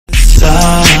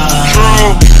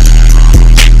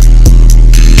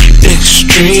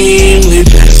extremely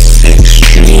blessed,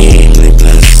 extremely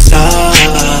blessed.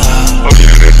 Okay,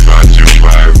 that's not your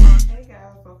vibe. Hey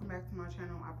guys, welcome back to my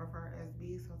channel,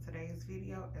 IpreferSB. So today's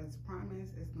video, as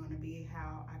promised, is going to be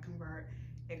how I convert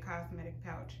a cosmetic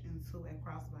pouch into a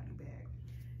crossbody bag.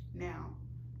 Now,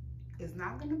 it's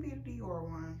not going to be the Dior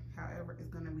one. However,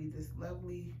 it's going to be this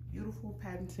lovely, beautiful,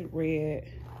 patented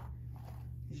red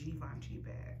Givenchy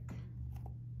bag.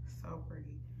 So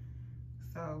pretty.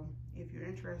 So if you're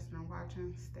interested in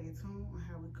watching, stay tuned on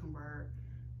how we convert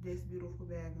this beautiful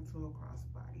bag into a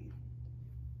crossbody.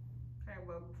 Okay,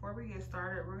 well, before we get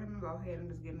started, we're gonna go ahead and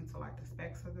just get into like the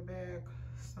specs of the bag.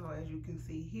 So as you can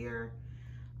see here,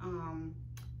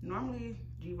 normally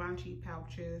Givenchy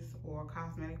pouches or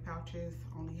cosmetic pouches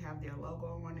only have their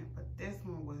logo on it, but this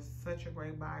one was such a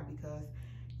great buy because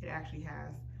it actually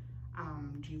has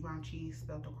Givenchy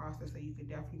spelled across it, so you could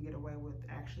definitely get away with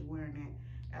actually wearing it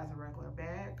as a regular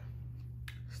bag.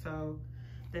 So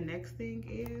the next thing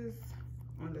is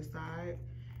on the side,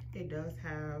 it does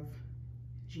have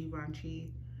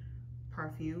Givenchy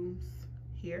perfumes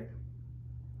here,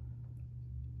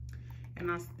 and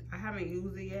I haven't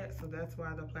used it yet, so that's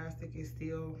why the plastic is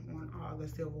still on all the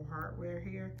silver hardware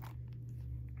here,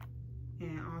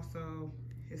 and also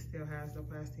it still has the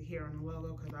plastic here on the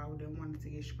logo because I didn't want it to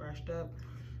get scratched up.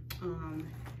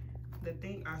 The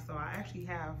thing I actually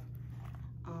have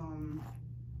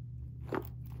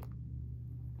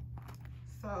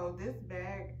so this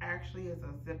bag actually is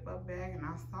a zip up bag, and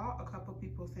I saw a couple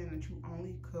people saying that you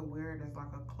only could wear it as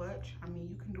like a clutch. I mean,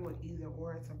 you can do it either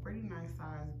or. It's a pretty nice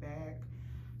size bag.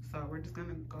 So we're just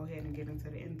gonna go ahead and get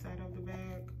into the inside of the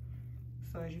bag.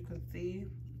 So as you can see,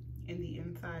 in the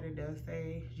inside it does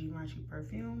say Givenchy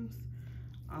perfumes.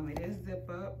 It is zip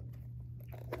up,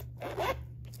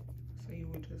 so you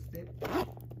would just zip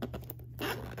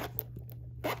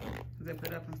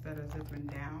it up instead of zipping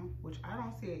down, which I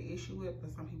don't see an issue with,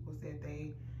 but some people said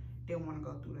they didn't want to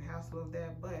go through the hassle of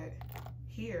that. But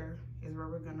here is where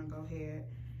we're gonna go ahead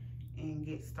and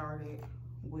get started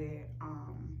with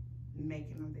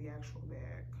making of the actual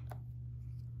bag.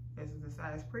 This is the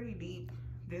size, pretty deep.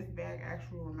 This bag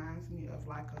actually reminds me of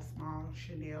like a small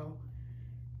Chanel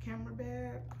camera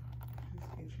bag.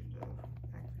 Let's get you the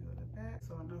back view of the back.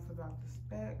 So enough about the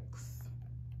specs.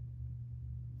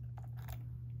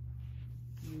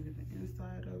 Give you the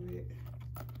inside of it.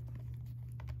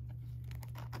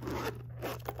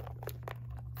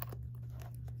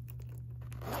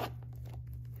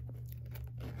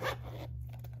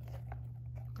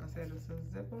 Like I said, it's a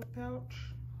zipper pouch.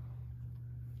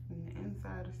 And the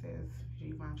inside it says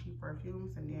Givenchy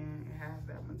perfumes, and then it has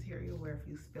that material where if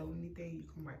you spill anything, you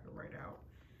can wipe it right out.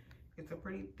 It's a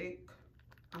pretty thick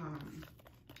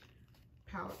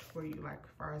pouch for you, like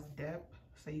as far as depth,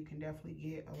 so you can definitely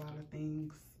get a lot of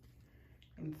things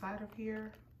inside of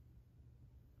here.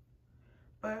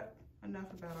 But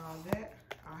enough about all that.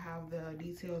 I'll have the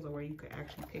details of where you could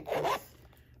actually pick this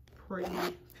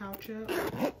pretty pouch up.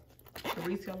 The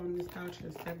retail on this pouch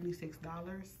is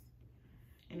 $76,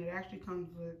 and it actually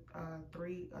comes with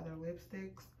 3 other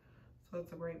lipsticks, so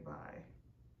it's a great buy.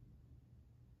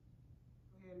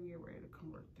 Go ahead and get ready to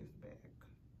convert this bag.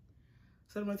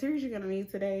 So the materials you're gonna need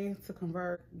today to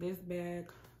convert this bag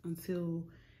into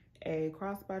a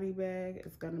crossbody bag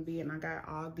is gonna be, and I got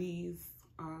all these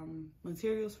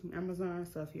materials from Amazon,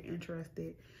 so if you're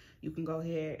interested, you can go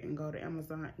ahead and go to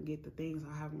Amazon and get the things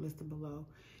I have listed below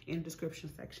in the description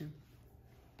section.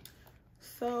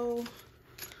 So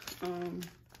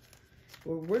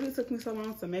what really took me so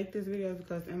long to make this video is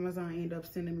because Amazon ended up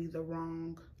sending me the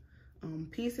wrong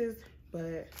pieces,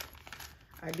 but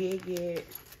I did get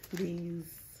these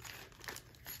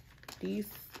I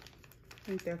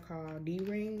think they're called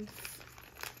D-rings.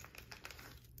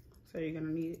 So you're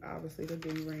gonna need obviously the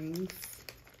D-rings,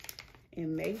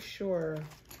 and make sure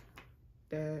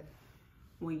that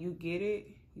when you get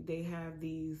it, they have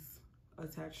these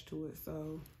attached to it.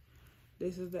 So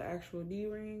this is the actual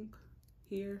D-ring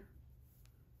here,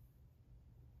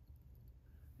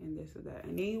 and this is that.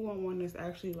 And then you want one that's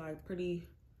actually like pretty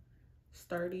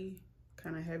sturdy,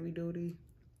 kind of heavy duty.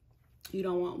 You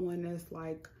don't want one that's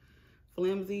like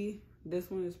flimsy. This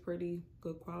one is pretty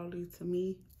good quality to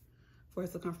me for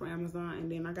it to come from Amazon.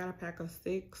 And then I got a pack of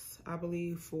 6, I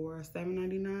believe, for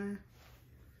 $7.99.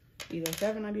 Either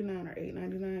 $7.99 or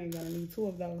 $8.99. You're gonna need 2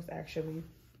 of those actually.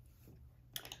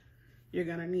 You're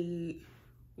gonna need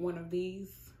one of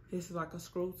these. This is like a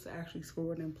screw to actually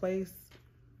screw it in place.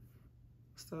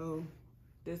 So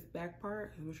this back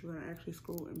part is what you're gonna actually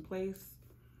screw in place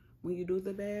when you do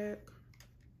the bag.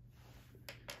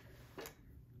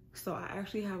 So I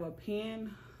actually have a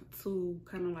pen to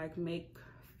kind of like make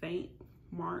faint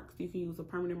marks. You can use a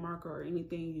permanent marker or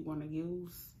anything you want to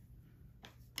use.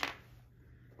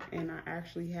 And I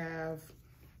actually have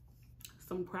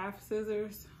some craft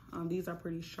scissors. These are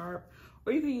pretty sharp,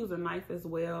 or you can use a knife as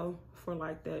well for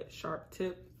like that sharp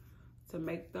tip to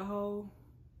make the hole.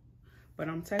 But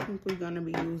I'm technically going to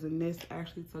be using this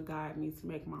actually to guide me to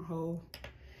make my hole.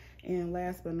 And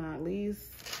last but not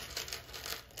least,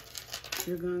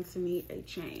 you're going to need a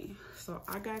chain. So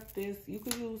I got this. You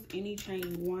can use any chain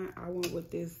you want. I went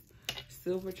with this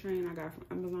silver chain I got from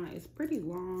Amazon. It's pretty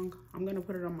long. I'm going to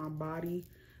put it on my body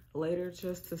later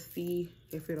just to see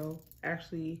if it'll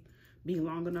actually be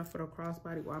long enough for the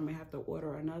crossbody, or I may have to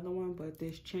order another one. But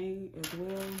this chain as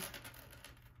well.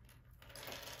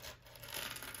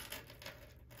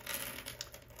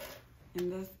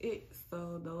 And that's it.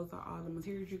 So those are all the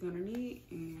materials you're gonna need,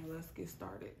 and let's get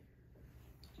started.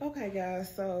 Okay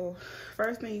guys, so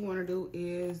first thing you wanna do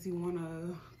is you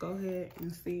wanna go ahead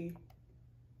and see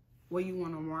where you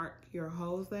wanna mark your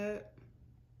holes at.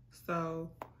 So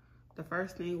the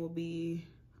first thing will be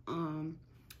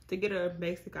to get a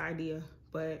basic idea,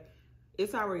 but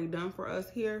it's already done for us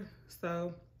here.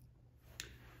 So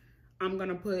I'm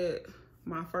gonna put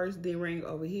my first D-ring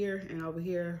over here, and over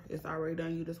here it's already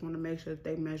done. You just want to make sure that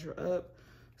they measure up.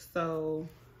 So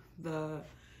the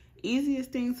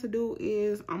easiest thing to do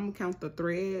is I'm gonna count the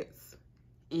threads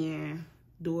and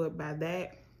do it by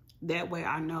that. That way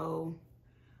I know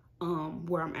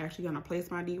where I'm actually gonna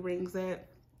place my D-rings at.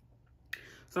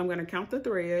 So I'm gonna count the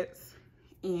threads,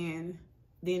 and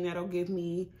then that'll give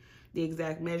me the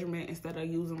exact measurement instead of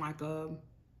using like a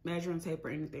measuring tape or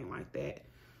anything like that.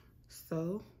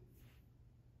 So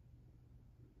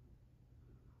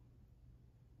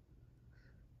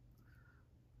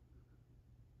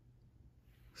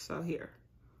here,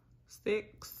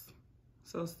 6.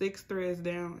 So 6 threads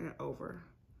down and over.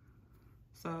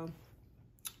 So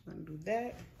I'm gonna do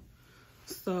that.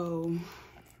 So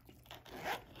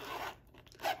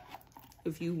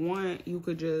if you want, you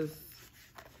could just,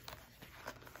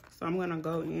 so I'm gonna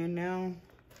go in now,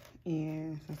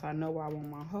 and since I know where I want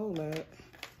my hole at,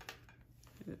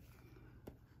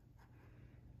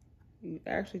 you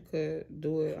actually could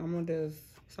do it. I'm gonna just,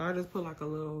 so I just put like a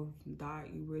little dot.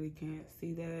 You really can't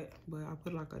see that, but I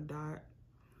put like a dot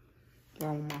where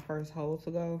I want my first hole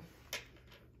to go.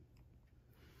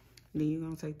 Then you're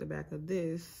gonna take the back of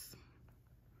this,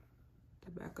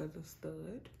 the back of the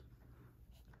stud.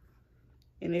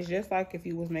 And it's just like if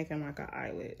you was making like an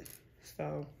eyelet.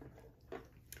 So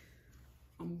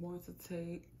I'm going to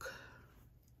take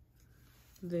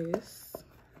this,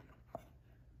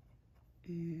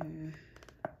 and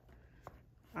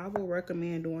I will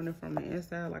recommend doing it from the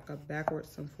inside, like a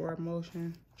backwards and forward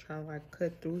motion. Try to like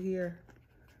cut through here.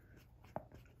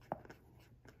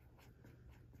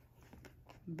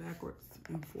 Backwards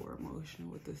and forward motion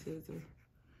with the scissor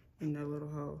in that little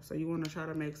hole. So you want to try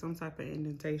to make some type of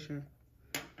indentation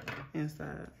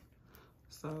inside.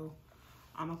 So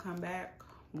I'm gonna come back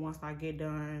once I get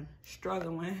done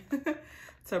struggling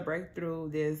to break through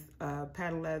this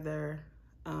patent leather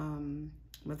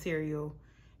material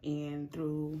and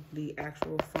through the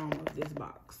actual foam of this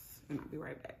box, and I'll be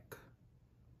right back.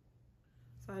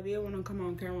 So I did want to come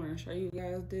on camera and show you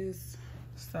guys this.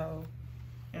 So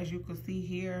as you can see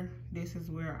here, this is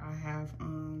where I have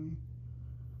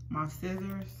my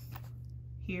scissors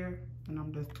here, and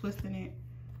I'm just twisting it,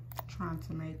 trying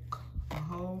to make a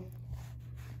hole.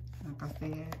 Like I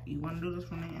said, you want to do this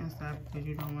from the inside because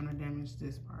you don't want to damage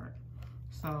this part.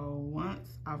 So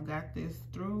once I've got this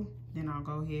through, then I'll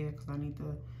go ahead, because I need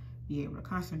to be able to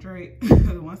concentrate.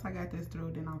 Once I got this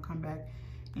through, then I'll come back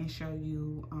and show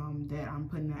you that I'm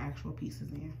putting the actual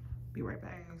pieces in. Be right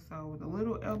back. So with a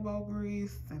little elbow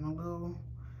grease and a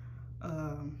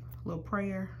little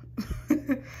prayer,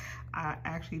 I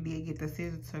actually did get the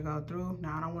scissors to go through.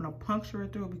 Now I don't want to puncture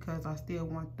it through because I still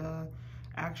want the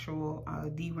actual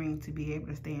D-ring to be able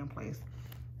to stay in place.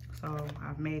 So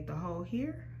I've made the hole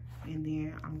here, and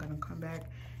then I'm gonna come back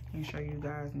and show you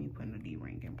guys me putting the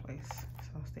D-ring in place.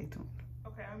 So stay tuned.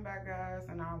 Okay, I'm back guys,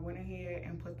 and I went ahead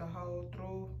and put the hole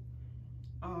through.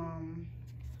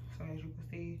 So as you can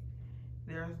see,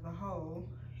 there's the hole.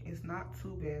 It's not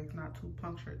too bad, it's not too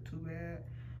punctured too bad.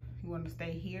 You want to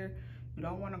stay here. You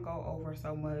don't want to go over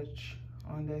so much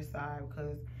on this side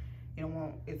because you don't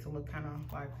want it to look kind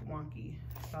of like wonky.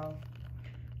 So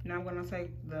now I'm gonna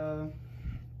take the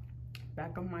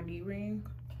back of my D-ring,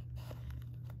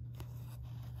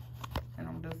 and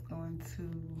I'm just going to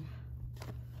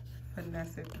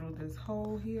finesse it through this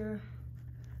hole here.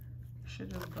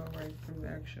 Should just go right through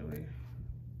actually.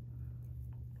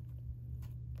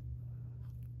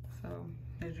 So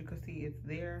as you can see, it's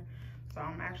there. So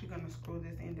I'm actually gonna screw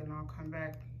this in, then I'll come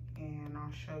back and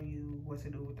I'll show you what to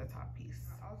do with the top piece.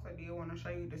 I also did want to show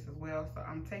you this as well. So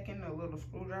I'm taking the little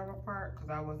screwdriver part because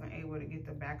I wasn't able to get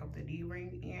the back of the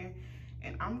D-ring in.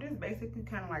 And I'm just basically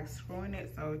kind of like screwing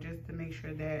it, so just to make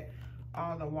sure that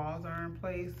all the walls are in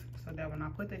place, so that when I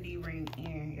put the D-ring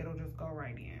in, it'll just go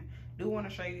right in. Do want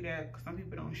to show you that because some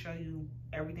people don't show you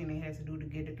everything they had to do to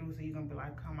get it through, so you're gonna be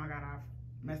like, oh my god, I've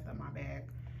messed up my bag.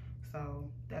 So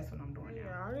that's what I'm doing now.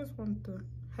 Yeah, I just want to,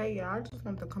 hey y'all, I just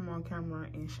want to come on camera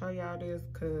and show y'all this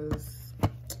because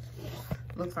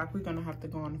looks like we're gonna have to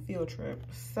go on a field trip.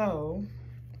 So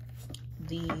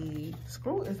the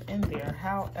screw is in there,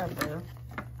 however,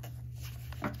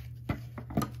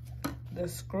 the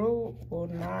screw will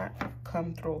not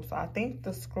come through. So I think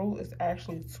the screw is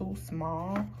actually too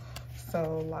small.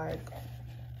 So like,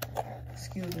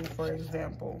 excuse me, for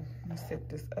example, let me set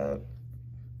this up.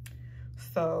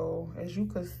 So as you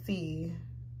can see,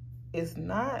 it's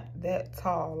not that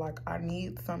tall. Like I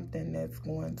need something that's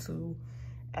going to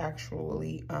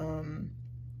actually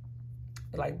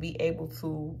like be able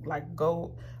to like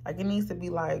go, like it needs to be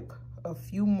like a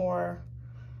few more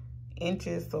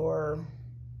inches or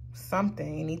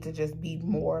something. It needs to just be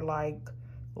more like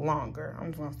longer.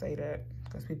 I'm just gonna say that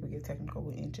because people get technical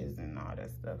with inches and all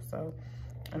that stuff. So,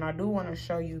 and I do want to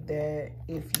show you that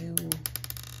if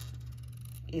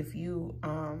you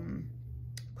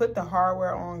put the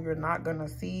hardware on, you're not gonna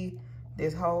see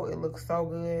this hole. It looks so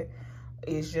good.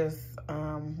 It's just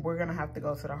we're gonna have to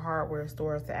go to the hardware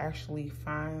stores to actually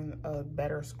find a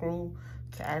better screw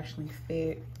to actually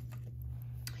fit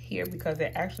here, because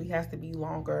it actually has to be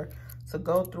longer to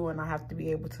go through, and I have to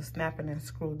be able to snap it and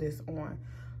screw this on.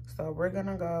 So we're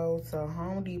gonna go to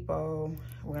Home Depot.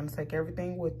 We're gonna take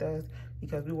everything with us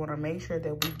because we want to make sure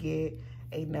that we get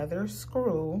another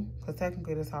screw, because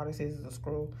technically this all this is a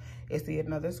screw. It's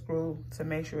another screw to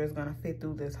make sure it's gonna fit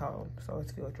through this hole. So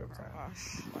it's field trip time.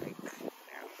 Gosh, like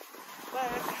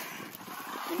but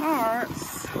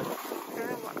Menards,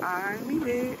 girl, I need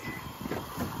it.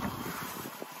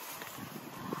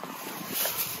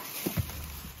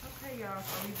 Okay, y'all,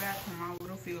 so we back from our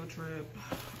little field trip.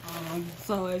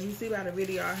 So as you see by the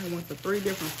video, I went to 3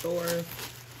 different stores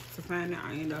to find out.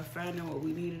 I ended up finding what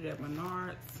we needed at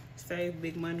Menards. Save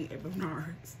big money at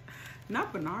Menards.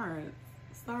 Not Menards.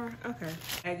 Sorry. Okay.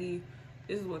 Baddie.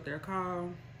 This is what they're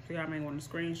called. So y'all may want to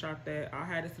screenshot that. I'll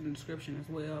have this in the description as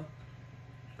well.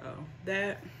 So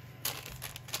that.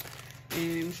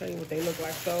 And let me show you what they look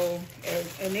like. So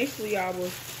initially I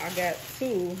got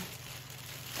 2.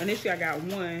 Initially I got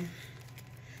 1. And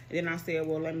then I said,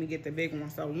 well, let me get the big one.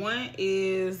 So one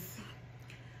is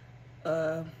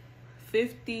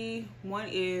 50. One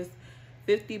is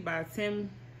 50 by 10.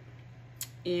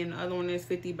 And the other one is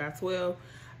 50 by 12.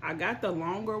 I got the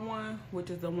longer one, which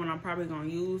is the one I'm probably gonna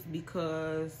use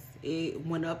because it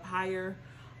went up higher.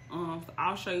 So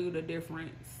I'll show you the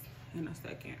difference in a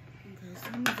second. Okay, so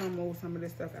I'm gonna move some of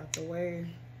this stuff out the way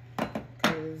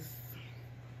because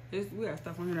we got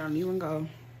stuff on here that don't even go.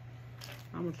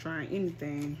 I'm gonna try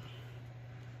anything.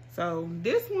 So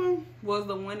this one was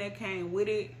the one that came with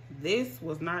it. This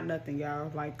was not nothing,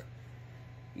 y'all. Like,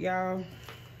 y'all,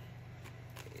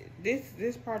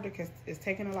 this project is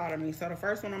taking a lot of me. So the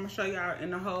first one I'm gonna show y'all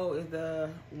in the hole is the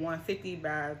 150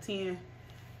 by 10.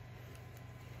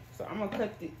 So I'm gonna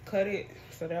cut it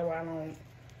so that way I don't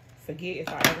forget if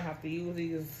I ever have to use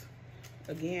these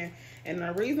again. And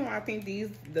the reason why I think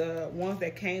the ones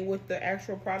that came with the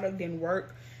actual product didn't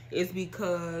work is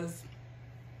because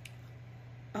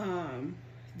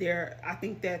I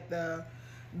think that the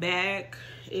bag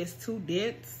is too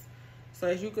dense. So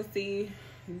as you can see,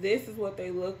 this is what they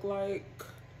look like.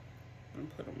 I'm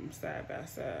gonna put them side by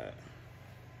side.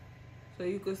 So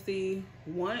you can see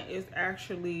one is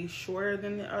actually shorter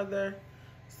than the other.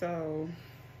 So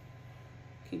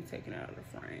keep taking it out of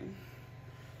the frame.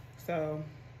 So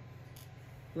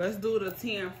let's do the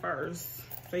 10 first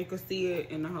so you can see it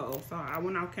in the hole. So I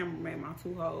went off camera, made my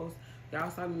 2 holes. Y'all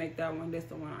saw me make that one. This is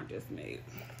the one I just made.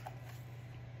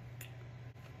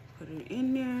 Put it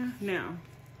in there. Now,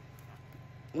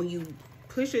 when you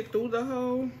push it through the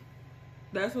hole,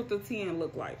 that's what the 10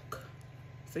 look like.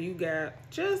 So you got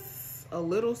just a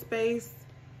little space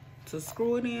to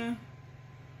screw it in.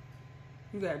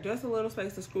 You got just a little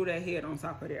space to screw that head on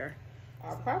top of there.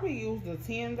 I'll probably use the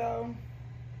 10 though.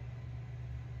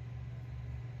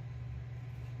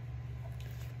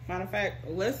 Matter of fact,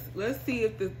 let's see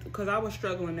if because I was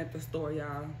struggling at the store,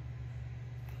 y'all.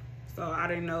 So I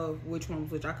didn't know which one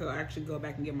was which. I could actually go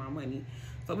back and get my money.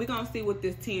 So we're gonna see what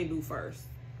this 10 do first.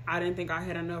 I didn't think I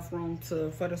had enough room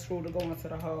for the screw to go into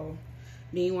the hole.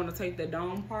 Then you wanna take the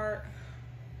dome part,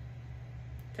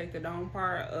 take the dome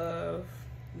part of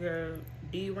your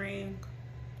D-ring,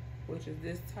 which is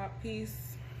this top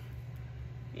piece,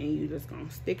 and you just gonna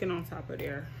stick it on top of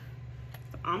there.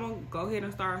 So I'm gonna go ahead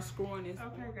and start screwing this.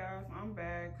 Okay guys, I'm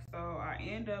back. So I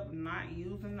end up not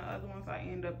using the other ones. I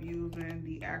end up using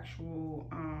the actual,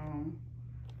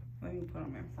 let me put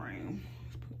them in frame.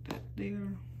 Let's put that there.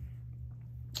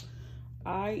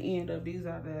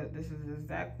 This is the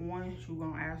exact one you're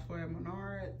gonna ask for at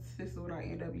Menards. This is what I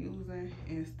end up using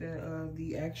instead of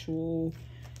the actual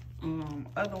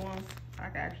other ones. I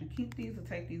can actually keep these or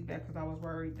take these back because I was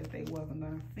worried that they wasn't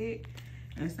gonna fit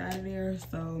inside of there.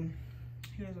 So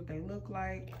here's what they look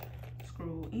like,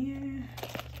 screw in,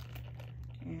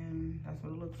 and that's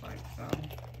what it looks like. So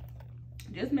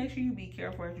just make sure you be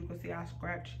careful. As you can see, I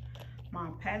scratched my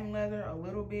patent leather a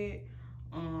little bit,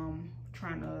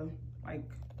 trying to like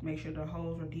make sure the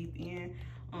holes are deep in.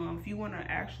 If you want to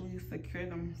actually secure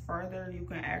them further, you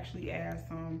can actually add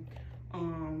some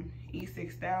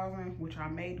E6000, which I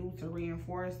may do to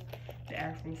reinforce the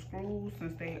actual screws,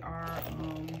 since they are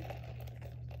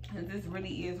this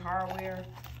really is hardware,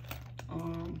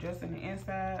 just in the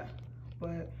inside.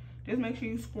 But just make sure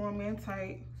you screw them in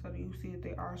tight so that you see that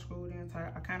they are screwed in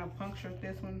tight. I kind of punctured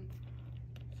this one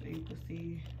so you can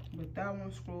see, but that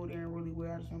one screwed in really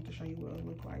well. I just want to show you what it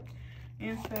looked like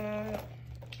inside.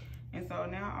 And so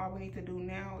now all we need to do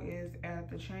now is add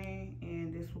the chain,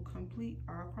 and this will complete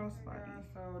our crossbody.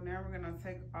 So now we're gonna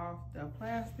take off the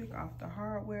plastic off the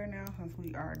hardware now, since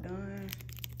we are done.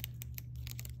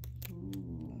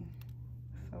 Ooh,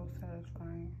 so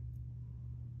satisfying.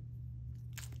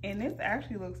 And this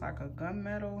actually looks like a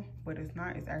gunmetal, but it's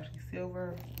not. It's actually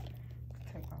silver.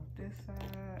 Let's take off this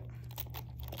side.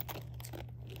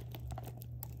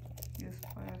 This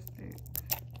plastic.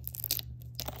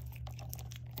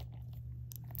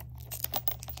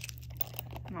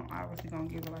 I'm obviously gonna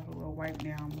give it like a little wipe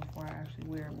down before I actually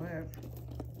wear it,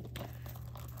 but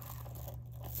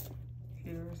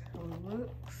here's how it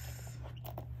looks.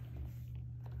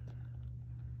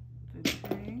 The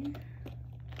chain.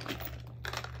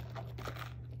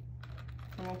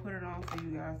 I'm gonna put it on so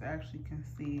you guys actually can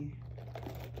see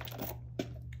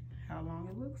how long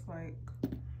it looks like.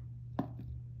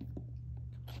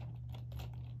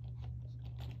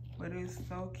 But it's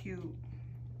so cute.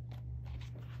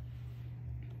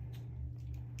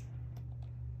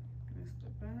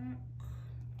 Back.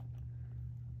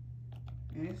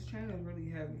 And this chain is really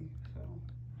heavy.